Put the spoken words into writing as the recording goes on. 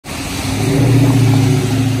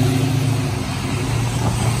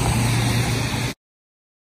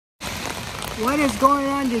What is going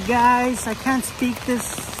on, you guys? I can't speak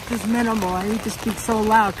this minimal. I need to speak so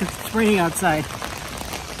loud because it's raining outside.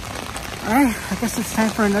 Alright, I guess it's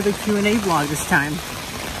time for another Q&A vlog this time.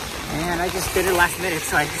 And I just did it last minute,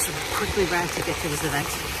 so I just quickly ran to get to this event.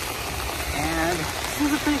 And this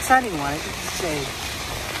was a pretty exciting one, I have to say.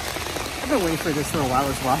 I've been waiting for this for a while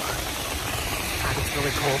as well. God, it's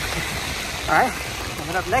really cold. Alright,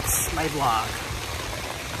 coming up next, my vlog.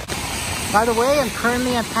 By the way, I'm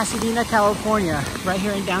currently in Pasadena, California, right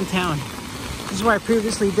here in downtown. This is where I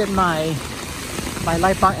previously did my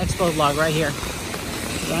Lightbox Expo vlog, right here.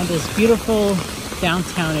 Around this beautiful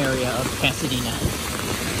downtown area of Pasadena.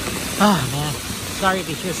 Oh man, sorry if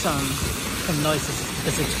you hear some noises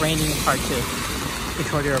because it's raining and hard to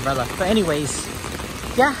control your umbrella. But anyways,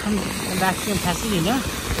 yeah, I'm back here in Pasadena.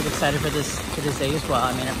 Pretty excited for this day as well.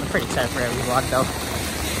 I mean, I'm pretty excited for every vlog though.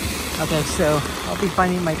 Okay, so I'll be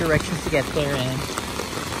finding my directions to get there, and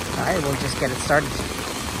all right, we'll just get it started.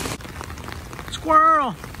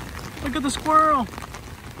 Squirrel! Look at the squirrel!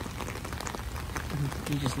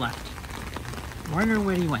 He just left. Wonder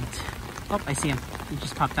where he went. Oh, I see him. He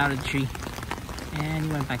just popped out of the tree, and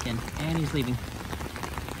he went back in, and he's leaving.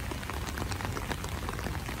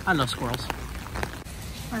 I love squirrels.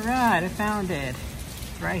 All right, I found it.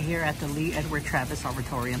 Right here at the Lee Edward Travis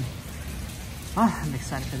Arboretum. Oh, I'm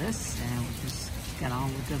excited for this, and we'll just get on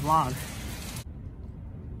with the vlog.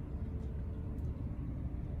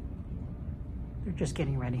 They're just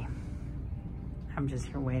getting ready. I'm just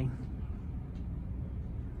here waiting.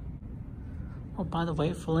 Oh, by the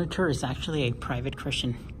way, Fullerton is actually a private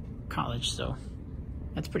Christian college, so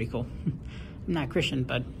that's pretty cool. I'm not Christian,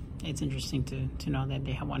 but it's interesting to know that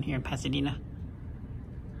they have one here in Pasadena.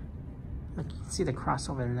 Look, you can see the cross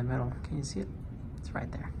over in the middle. Can you see it? It's right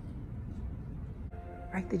there.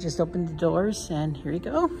 Right, they just opened the doors, and here you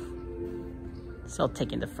go. So I'll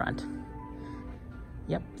take in the front.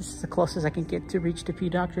 Yep, this is the closest I can get to reach the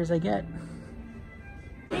Pete Docter as I get.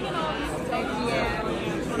 Well,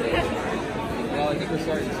 I think we're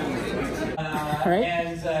starting soon. Right.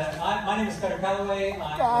 And my name is Peter Calloway.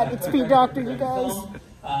 God, it's Pete Docter, you guys.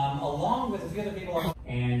 Along with a few other people.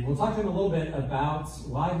 And we'll talk to him a little bit about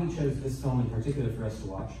why he chose this film in particular for us to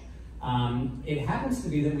watch. It happens to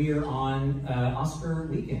be that we are on Oscar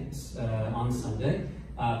weekends on Sunday.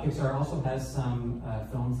 Pixar also has some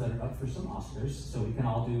films that are up for some Oscars, so we can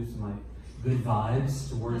all do some good vibes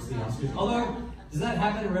towards the Oscars. Although, does that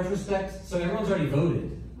happen in retrospect? So everyone's already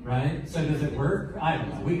voted, right? So does it work? I don't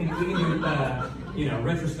know. We can do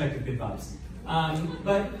retrospective good vibes.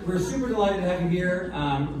 But we're super delighted to have you here.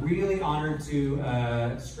 Really honored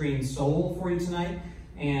to screen Soul for you tonight.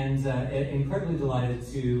 And incredibly delighted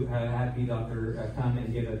to have Pete Docter come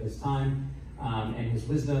and give up his time and his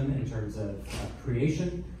wisdom in terms of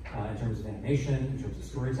creation, in terms of animation, in terms of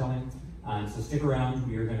storytelling. So stick around.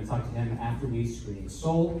 We are going to talk to him after we screen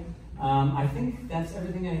Soul. I think that's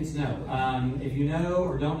everything I need to know. If you know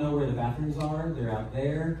or don't know where the bathrooms are, they're out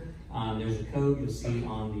there. There's a code you'll see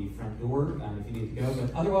on the front door if you need to go.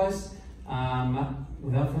 But otherwise,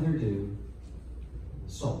 without further ado,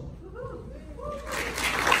 Soul.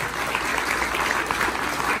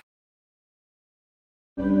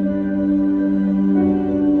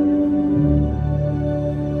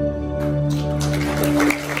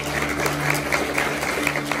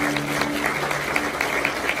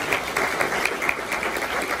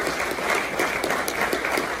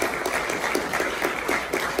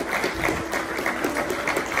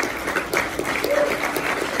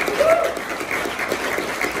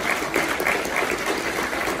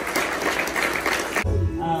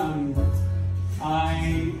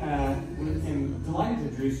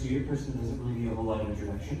 A person doesn't really need a whole lot of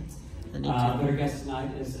introduction. But our guest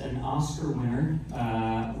tonight is an Oscar winner,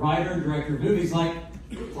 writer, director of movies like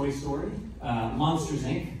Toy Story, Monsters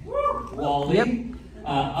Inc., WALL-E,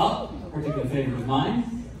 Up, a particular favorite of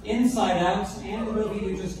mine, Inside Out, and the movie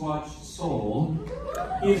you just watched, Soul.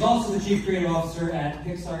 He is also the Chief Creative Officer at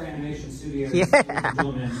Pixar Animation Studios. Ladies and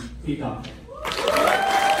gentlemen, Pete Docter.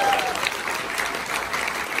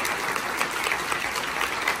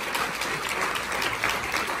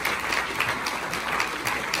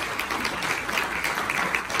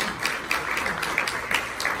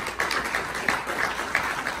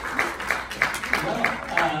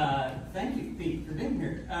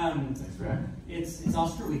 Thanks for having me. It's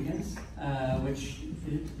Oscar weekends, which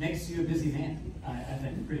makes you a busy man, I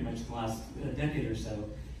think, pretty much the last decade or so.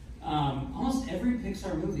 Almost every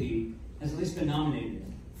Pixar movie has at least been nominated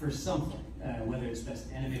for something, whether it's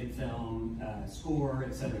Best Animated Film, Score,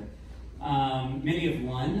 etc. Many have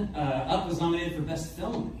won. Up was nominated for Best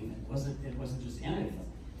Film, even. It wasn't just animated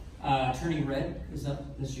film. Turning Red is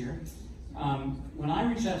up this year. When I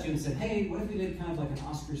reached out to you and said, hey, what if we did kind of like an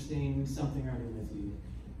Oscars themed something or other with you?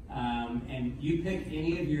 And you pick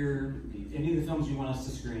any of the films you want us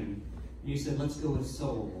to screen, and you said, let's go with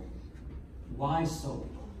Soul. Why Soul?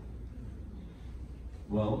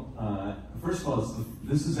 Well, first of all,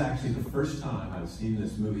 this is actually the first time I've seen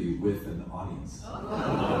this movie with an audience. So,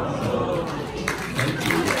 thank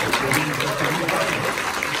you.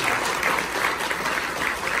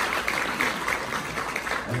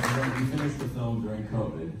 And we finished the film during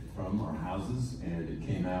COVID from our houses, and it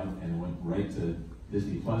came out and went right to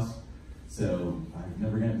Disney Plus. So I've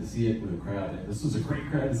never gotten to see it with a crowd. This was a great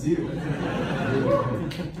crowd to see it with.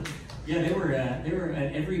 Yeah, they were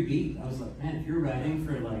at every beat. I was like, man, if you're writing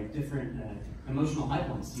for like different emotional high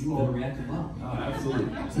points, you all reacted well. Oh,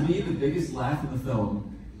 absolutely. To me, the biggest laugh in the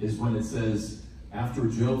film is when it says, after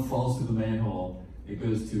Joe falls through the manhole, it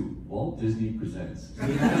goes to Walt Disney Presents. To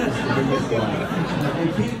me, that was the biggest laugh.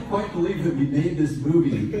 I can't quite believe that we made this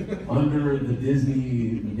movie under the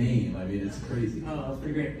Disney name. I mean, it's crazy. Oh, that's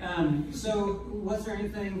pretty great. So was there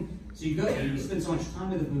anything, so you spend so much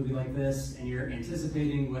time with a movie like this, and you're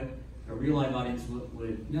anticipating what a real live audience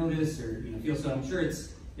would notice or feel. So I'm sure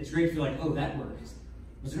it's great to feel like, oh, that worked.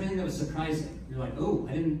 Was there anything that was surprising? You're like, oh,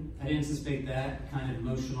 I didn't anticipate that kind of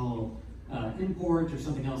emotional import or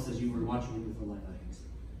something else as you were watching it with the live audience.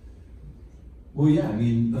 Well, yeah, I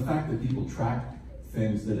mean, the fact that people track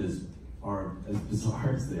things that are as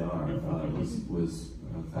bizarre as they are was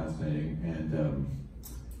fascinating. And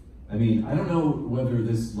I mean, I don't know whether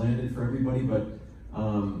this landed for everybody, but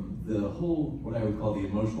the whole, what I would call the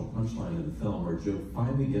emotional punchline of the film, where Joe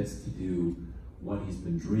finally gets to do what he's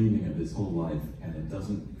been dreaming of his whole life, and it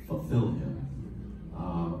doesn't fulfill him.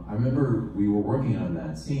 I remember we were working on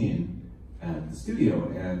that scene at the studio,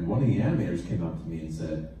 and one of the animators came up to me and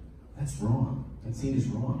said, that's wrong. That scene is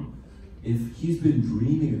wrong. If he's been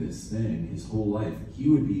dreaming of this thing his whole life, he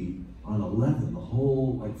would be on 11 the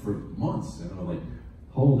whole, like for months. And I'm like,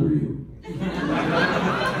 how old are you?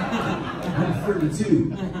 I'm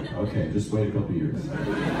 32. Okay, just wait a couple years.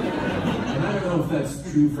 And I don't know if that's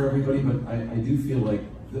true for everybody, but I do feel like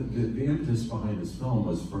the impetus behind this film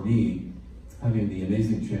was, for me, having the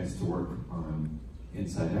amazing chance to work on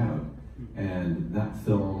Inside Out. And that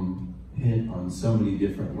film hit on so many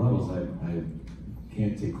different levels. I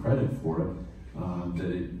can't take credit for it.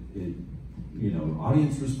 That it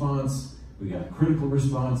audience response, we got critical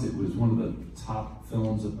response. It was one of the top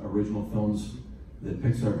films, original films that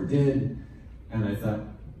Pixar ever did. And I thought,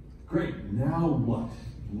 great, now what?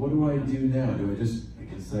 What do I do now? Do I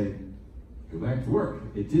guess I go back to work?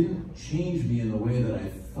 It didn't change me in the way that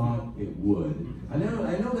I thought it would. I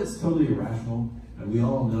know that's totally irrational, and we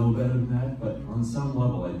all know better than that, but on some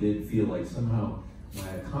level I did feel like somehow my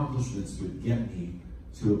accomplishments would get me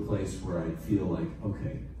to a place where I'd feel like,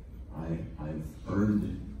 okay, I've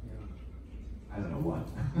earned, I don't know what.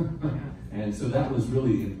 And so that was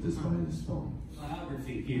really the impetus behind this film.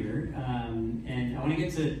 Biography here, and I want to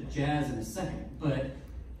get to jazz in a second, but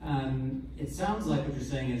it sounds like what you're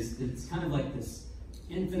saying is that it's kind of like this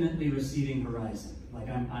infinitely receding horizon. Like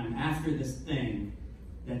I'm after this thing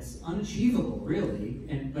that's unachievable, really,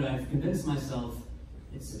 but I've convinced myself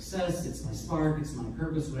it's success, it's my spark, it's my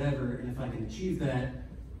purpose, whatever, and if I can achieve that,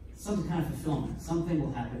 some kind of fulfillment, something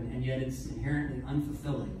will happen, and yet it's inherently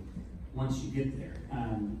unfulfilling once you get there.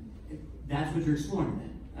 That's what you're exploring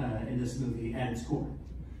then in this movie at its core.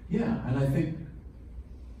 Yeah, and I think,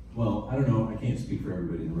 well, I don't know, I can't speak for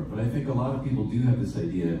everybody in the room, but I think a lot of people do have this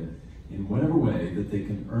idea in whatever way that they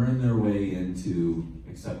can earn their way into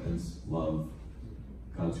acceptance, love,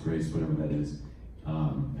 God's grace, whatever that is,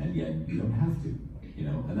 and yet you don't have to,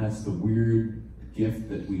 and that's the weird gift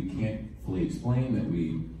that we can't fully explain, that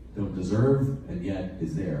we don't deserve, and yet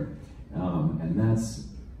is there, and that's,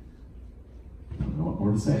 I don't know what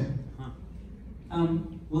more to say.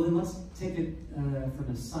 Well, then let's take it from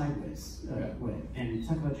a sideways way and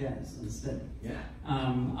talk about jazz instead. Yeah.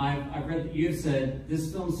 I've read that you have said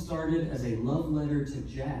this film started as a love letter to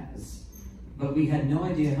jazz, but we had no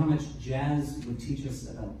idea how much jazz would teach us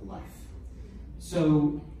about life.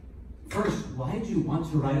 So, first, why did you want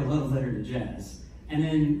to write a love letter to jazz? And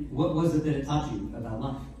then, what was it that it taught you about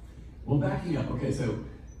life? Well, backing up, okay, so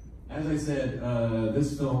as I said,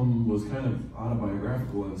 this film was kind of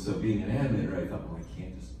autobiographical, and so being an animator, I thought, well, I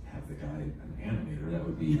can't just have the guy an animator. That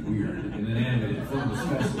would be weird, in an animated film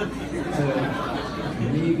especially. So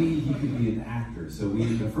maybe he could be an actor. So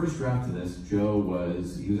the first draft of this, Joe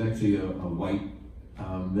he was actually a white,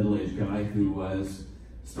 middle-aged guy who was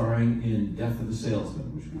starring in Death of the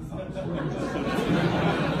Salesman, which we thought was hilarious.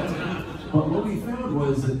 But what we found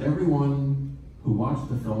was that everyone who watched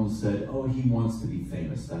the film said, oh, he wants to be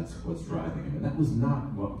famous, that's what's driving him. And that was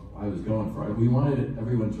not what I was going for. We wanted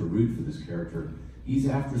everyone to root for this character. He's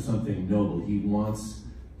after something noble. He wants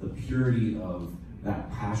the purity of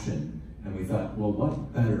that passion. And we thought, well,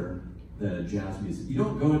 what better than a jazz music? You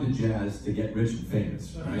don't go into jazz to get rich and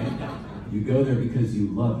famous, right? You go there because you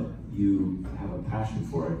love it. You have a passion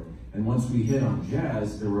for it. And once we hit on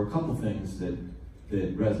jazz, there were a couple things that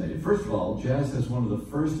resonated. First of all, jazz has one of the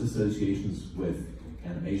first associations with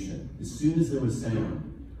animation. As soon as there was sound,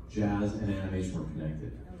 jazz and animation were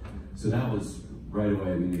connected. So that was right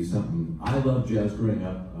away, we knew something. I loved jazz growing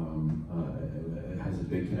up. It has a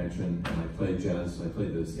big connection, and I played jazz. I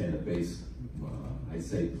played the stand-up bass. I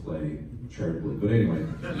say play charitably, but anyway.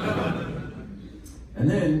 And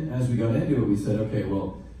then, as we got into it, we said, okay,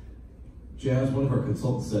 well, jazz, one of our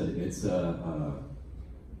consultants said it's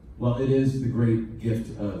well, it is the great gift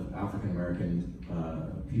of African-American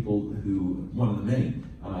people who, one of the many.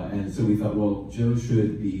 And so we thought, well, Joe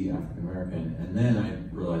should be African-American. And then I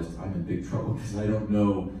realized I'm in big trouble because I don't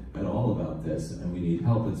know at all about this and we need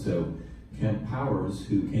help. And so Kemp Powers,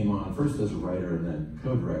 who came on first as a writer and then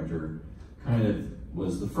co-director, kind of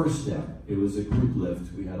was the first step. It was a group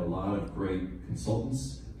lift. We had a lot of great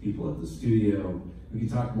consultants, people at the studio. We can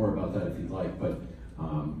talk more about that if you'd like, but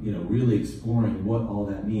you know, really exploring what all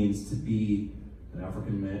that means to be an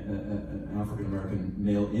African-American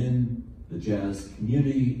male in the jazz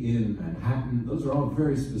community in Manhattan. Those are all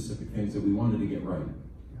very specific things that we wanted to get right.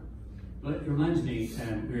 Well, it reminds me,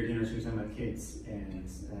 we were at dinner, so we were talking about kids, and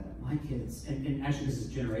my kids, and actually this is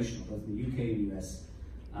generational, both in the UK and US.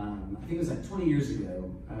 I think it was like 20 years ago,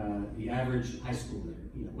 the average high schooler,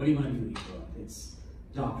 you know, what do you want to do when you grow up? It's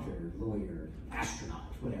doctor, lawyer,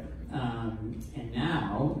 astronaut, whatever. And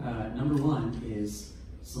now, number one is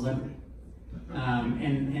celebrity.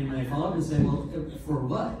 And when they follow up and say, well, for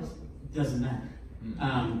what? Doesn't matter.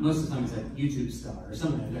 Most of the time it's like YouTube star or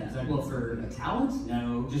something like that. It's like, well, for a talent?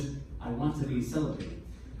 No, just I want to be celebrated.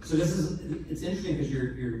 So this is, it's interesting because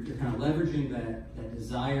you're kind of leveraging that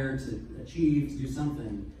desire to achieve, to do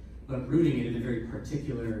something, but rooting it in a very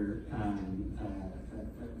particular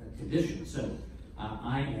condition. So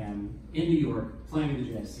I am in New York playing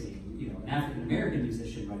the jazz scene, you know, an African-American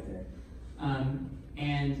musician right there.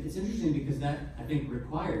 And it's interesting because that, I think,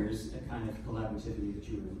 requires a kind of collaborativity that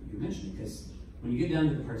you were mentioning, because when you get down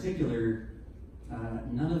to the particular,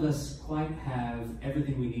 none of us quite have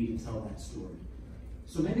everything we need to tell that story.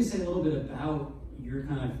 So maybe say a little bit about your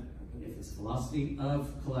kind of, if it's philosophy,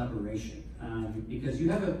 of collaboration, because you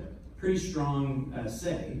have a pretty strong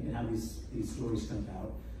say in how these stories come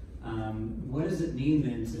about. What does it mean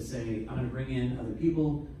then to say, I'm going to bring in other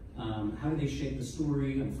people? How do they shape the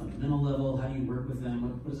story on a fundamental level? How do you work with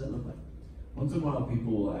them? What does that look like? Once in a while,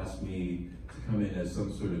 people will ask me to come in as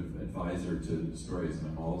some sort of advisor to stories,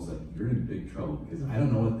 and I'm always like, you're in big trouble because I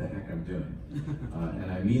don't know what the heck I'm doing.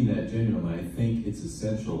 And I mean that genuinely. I think it's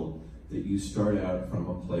essential that you start out from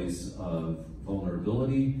a place of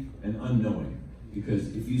vulnerability and unknowing.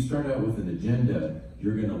 Because if you start out with an agenda,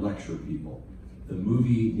 you're going to lecture people. The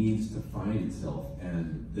movie needs to find itself,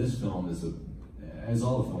 and this film is as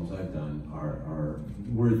all the films I've done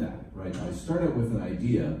were that, right? I start out with an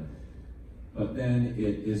idea, but then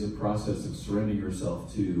it is a process of surrendering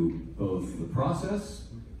yourself to both the process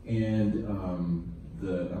and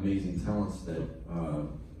the amazing talents that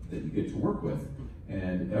you get to work with.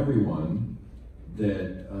 And everyone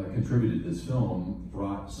that contributed to this film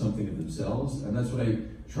brought something of themselves, and that's what I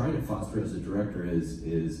try to foster as a director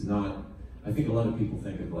is not, I think a lot of people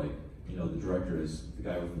think of like, you know, the director is the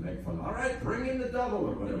guy with the megaphone, all right, bring in the double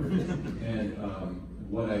or whatever. And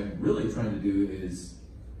what I'm really trying to do is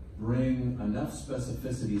bring enough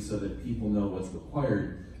specificity so that people know what's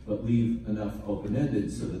required, but leave enough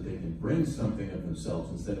open-ended so that they can bring something of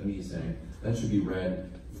themselves instead of me saying, that should be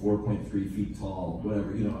read 4.3 feet tall,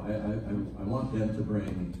 whatever. You know, I want them to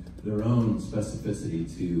bring their own specificity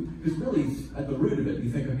to, because really, at the root of it,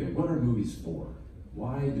 you think, okay, what are movies for?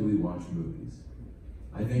 Why do we watch movies?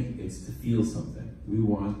 I think it's to feel something. We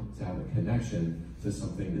want to have a connection to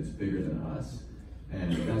something that's bigger than us.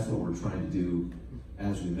 And that's what we're trying to do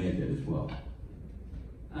as we make it as well.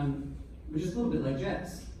 Which is a little bit like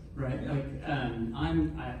jazz, right? Like,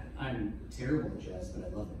 I'm terrible at jazz, but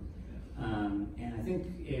I love it. And I think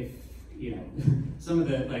if, you know, some of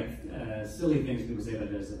the silly things people say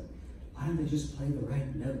about jazz, like, why don't they just play the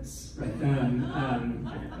right notes, right?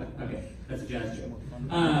 Okay, that's a jazz joke.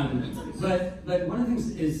 But one of the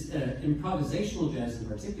things is improvisational jazz in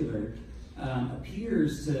particular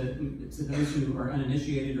appears to those who are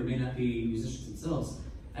uninitiated or may not be musicians themselves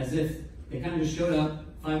as if they kind of just showed up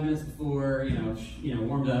 5 minutes before, you know,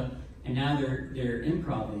 warmed up, and now they're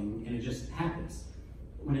improvising, and it just happens.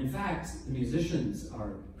 When in fact, the musicians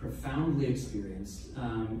are profoundly experienced,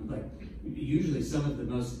 like usually some of the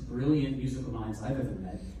most brilliant musical minds I've ever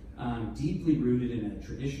met, deeply rooted in a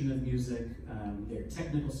tradition of music. Their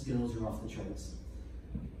technical skills are off the charts.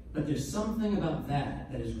 But there's something about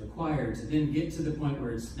that is required to then get to the point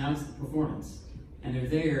where now it's the performance, and they're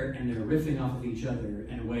there and they're riffing off of each other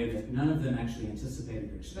in a way that none of them actually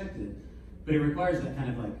anticipated or expected. But it requires that kind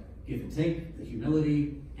of like give and take, the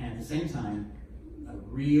humility, and at the same time, a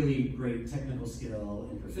really great technical skill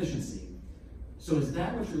and proficiency. So is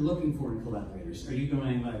that what you're looking for in collaborators? Are you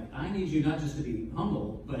going like, I need you not just to be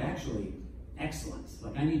humble, but actually excellent.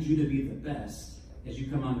 Like I need you to be the best as you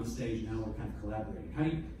come onto the stage. Now we're kind of collaborating.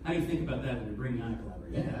 How do you think about that when you're bringing on a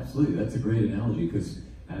collaborator? Yeah, absolutely. That's a great analogy, because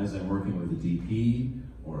as I'm working with a DP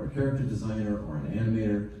or a character designer or an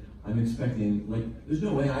animator, I'm expecting, like, there's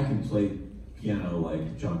no way I can play piano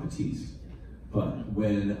like John Batiste. But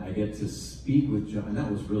when I get to speak with John, and that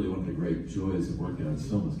was really one of the great joys of working on this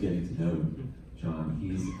film, was getting to know John.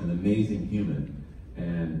 He's an amazing human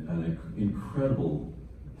and an incredible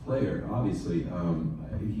player, obviously.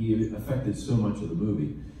 He affected so much of the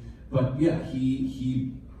movie. But yeah,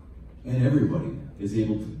 he and everybody is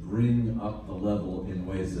able to bring up the level in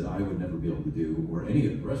ways that I would never be able to do, or any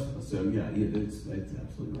of the rest of us. So yeah, it's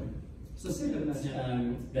absolutely right. So say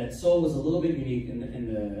that Soul was a little bit unique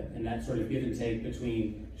in that sort of give and take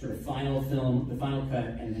between sort of final film, the final cut,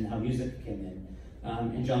 and then how music came in.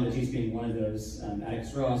 And John Batiste being one of those,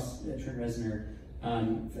 Alex Ross, Trent Reznor.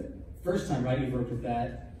 First time, right, you've worked with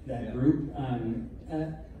that group.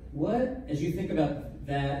 What, as you think about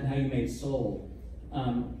that and how you made Soul,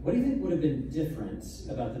 what do you think would have been different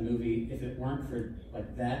about the movie if it weren't for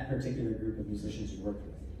like that particular group of musicians you worked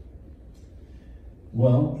with?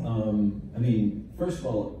 Well, I mean, first of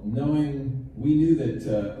all, we knew that,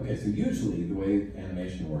 okay, so usually the way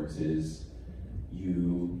animation works is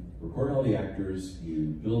you record all the actors, you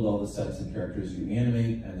build all the sets and characters, you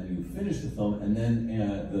animate, and then you finish the film, and then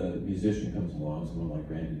the musician comes along, someone like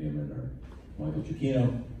Randy Newman or Michael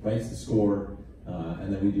Giacchino, writes the score,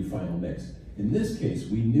 and then we do final mix. In this case,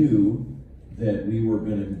 we knew that we were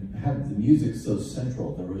going to have the music so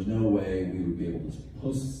central, there was no way we would be able to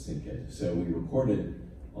post-sync it. So we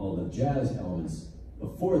recorded all the jazz elements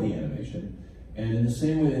before the animation, and in the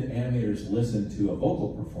same way that animators listen to a vocal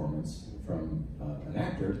performance from an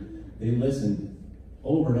actor, they listened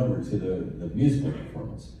over and over to the musical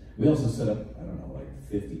performance. We also set up, I don't know, like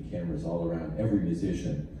 50 cameras all around every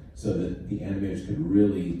musician so that the animators could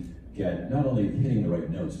really get not only hitting the right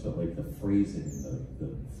notes, but like the phrasing,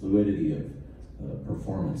 the fluidity of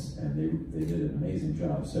performance, and they did an amazing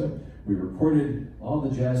job. So we recorded all the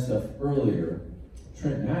jazz stuff earlier.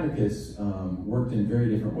 Trent and Atticus worked in very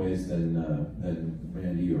different ways than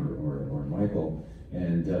Randy or Michael,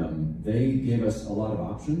 and they gave us a lot of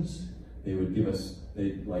options. They would give us,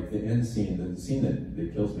 like the end scene, the scene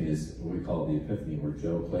that kills me is what we call the epiphany, where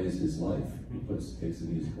Joe plays his life. He takes the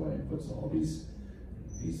music away and puts all these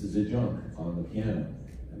pieces of junk on the piano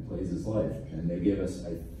and plays his life. And they gave us,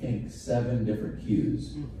 I think, 7 different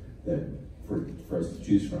cues that for us to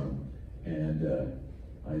choose from. And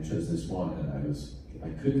I chose this one, and I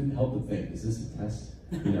couldn't help but think, is this a test?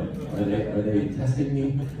 You know, are they testing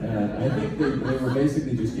me? I think they were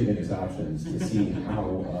basically just giving us options to see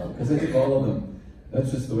how, because I think all of them,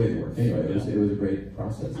 that's just the way they work. Anyway, it was a great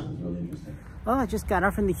process. It was really interesting. Well, I just got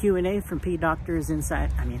off from the Q&A from Pete Docter's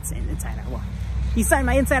Inside Out. Well, he signed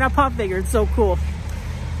my Inside Out pop figure. It's so cool.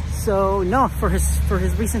 So no, for his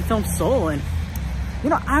recent film Soul, and you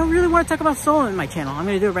know, I really want to talk about Soul in my channel. I'm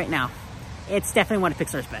going to do it right now. It's definitely one of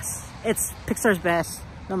Pixar's best. It's Pixar's best,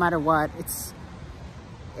 no matter what.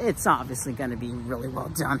 It's obviously going to be really well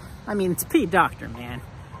done. I mean, it's Pete Docter, man.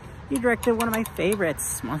 He directed one of my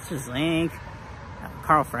favorites, Monsters, Inc.,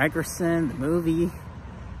 Carl Ferguson, the movie,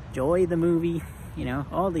 Joy, the movie, you know,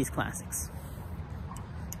 all these classics.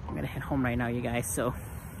 I'm going to head home right now, you guys. So,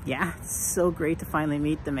 yeah, it's so great to finally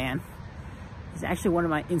meet the man. He's actually one of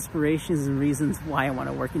my inspirations and reasons why I want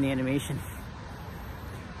to work in the animation.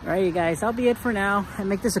 All right, you guys, that'll be it for now. I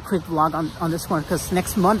make this a quick vlog on this one because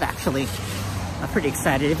next month, actually, I'm pretty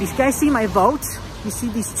excited. If you guys see my vote, you see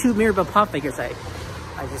these 2 Mirabelle pop figures I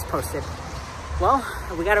just posted. Well,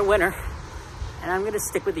 we got a winner, and I'm going to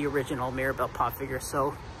stick with the original Mirabelle pop figure.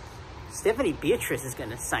 So Stephanie Beatrice is going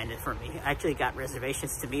to sign it for me. I actually got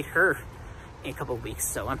reservations to meet her in a couple of weeks,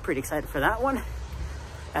 so I'm pretty excited for that one.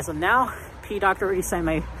 As of now, Pete Docter already signed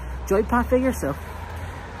my Joy pop figure, so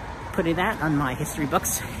putting that on my history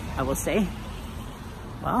books, I will say.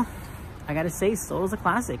 Well, I gotta say, Soul is a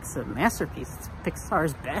classic. It's a masterpiece. It's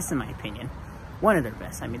Pixar's best, in my opinion. One of their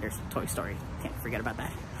best. I mean, there's Toy Story. Can't forget about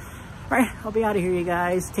that. All right, I'll be out of here, you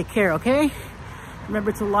guys. Take care, okay?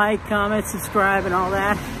 Remember to like, comment, subscribe, and all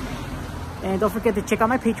that. And don't forget to check out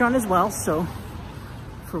my Patreon as well. So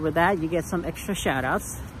with that, you get some extra shout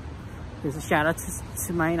outs. There's a shout out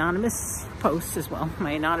to my anonymous post as well.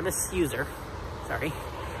 My anonymous user. Sorry.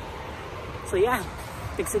 So yeah,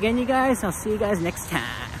 thanks again, you guys. I'll see you guys next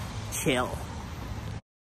time. Chill.